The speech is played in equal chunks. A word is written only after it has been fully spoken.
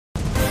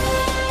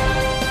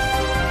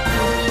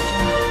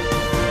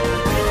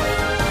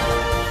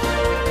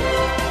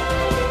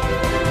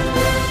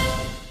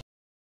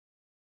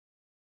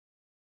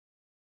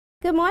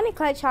Good morning,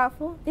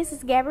 Clay-Chalkville. This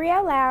is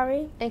Gabrielle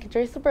Lowry and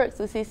Katrina Brooks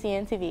with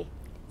CCN TV.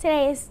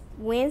 Today is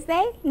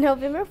Wednesday,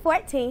 November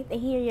 14th,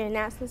 and here are your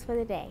announcements for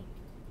the day.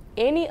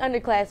 Any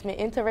underclassmen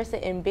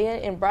interested in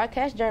being in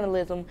broadcast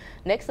journalism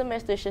next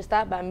semester should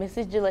stop by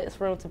Mrs. Gillette's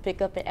room to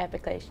pick up an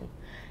application.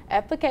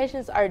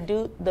 Applications are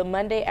due the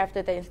Monday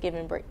after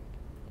Thanksgiving break.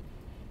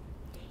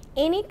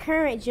 Any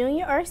current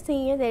junior or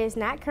senior that is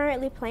not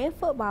currently playing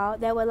football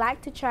that would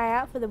like to try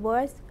out for the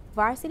boys'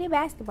 varsity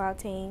basketball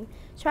team,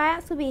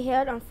 tryouts will be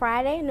held on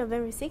Friday,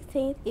 November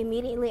 16th,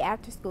 immediately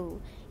after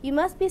school. You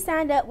must be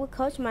signed up with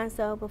Coach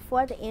Monso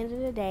before the end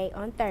of the day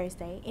on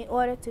Thursday in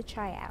order to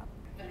try out.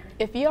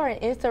 If you are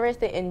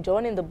interested in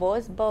joining the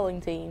boys' bowling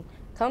team,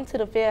 come to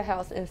the field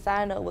house and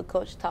sign up with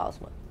Coach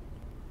Tosma.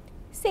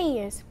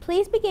 Seniors,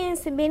 please begin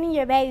submitting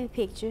your baby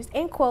pictures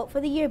and quote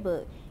for the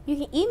yearbook. You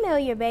can email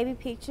your baby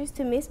pictures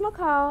to Ms.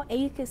 McCall,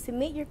 and you can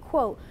submit your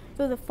quote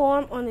through the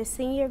form on the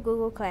Senior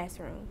Google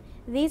Classroom.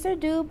 These are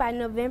due by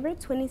November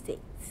 26th.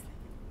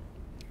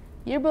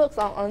 Yearbooks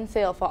are on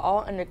sale for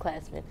all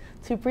underclassmen.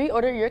 To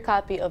pre-order your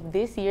copy of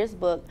this year's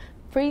book,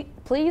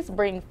 please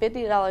bring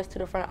 $50 to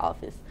the front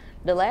office.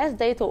 The last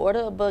day to order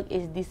a book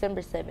is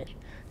December 7th.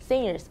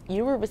 Seniors,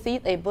 you will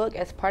receive a book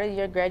as part of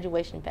your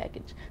graduation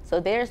package, so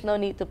there is no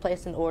need to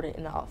place an order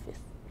in the office.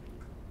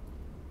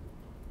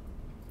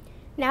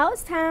 Now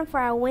it's time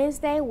for our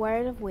Wednesday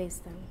Word of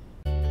Wisdom.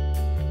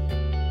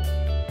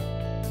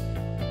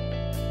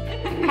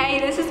 Hey,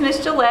 this is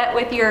Miss Gillette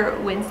with your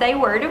Wednesday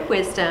Word of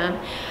Wisdom.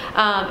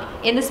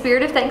 In the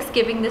spirit of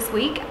Thanksgiving this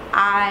week,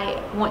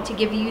 I want to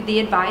give you the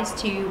advice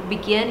to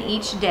begin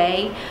each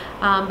day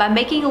by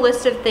making a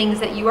list of things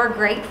that you are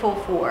grateful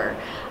for.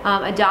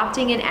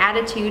 Adopting an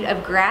attitude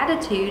of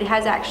gratitude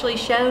has actually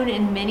shown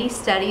in many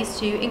studies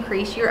to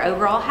increase your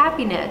overall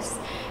happiness.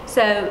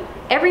 So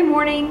every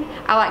morning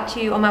I like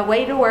to, on my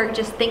way to work,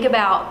 just think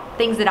about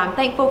things that I'm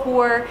thankful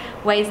for,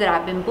 ways that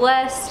I've been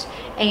blessed,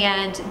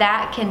 and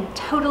that can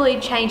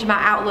totally change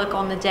my outlook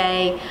on the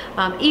day,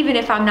 even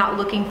if I'm not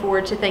looking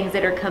forward to things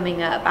that are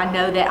coming up. I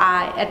know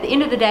that at the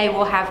end of the day,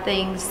 will have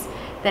things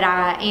that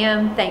I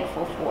am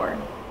thankful for.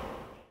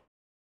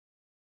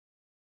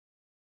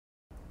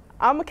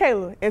 I'm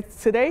Michaela, and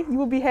today you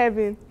will be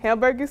having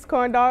hamburgers,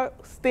 corn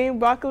dogs, steamed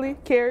broccoli,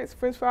 carrots,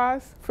 french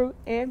fries, fruit,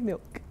 and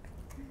milk.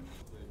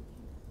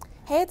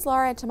 Hey, it's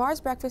Laura, and tomorrow's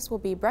breakfast will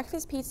be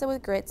breakfast pizza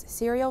with grits,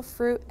 cereal,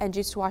 fruit, and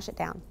juice to wash it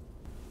down.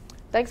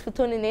 Thanks for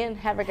tuning in.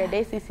 Have a great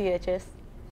day, CCHS.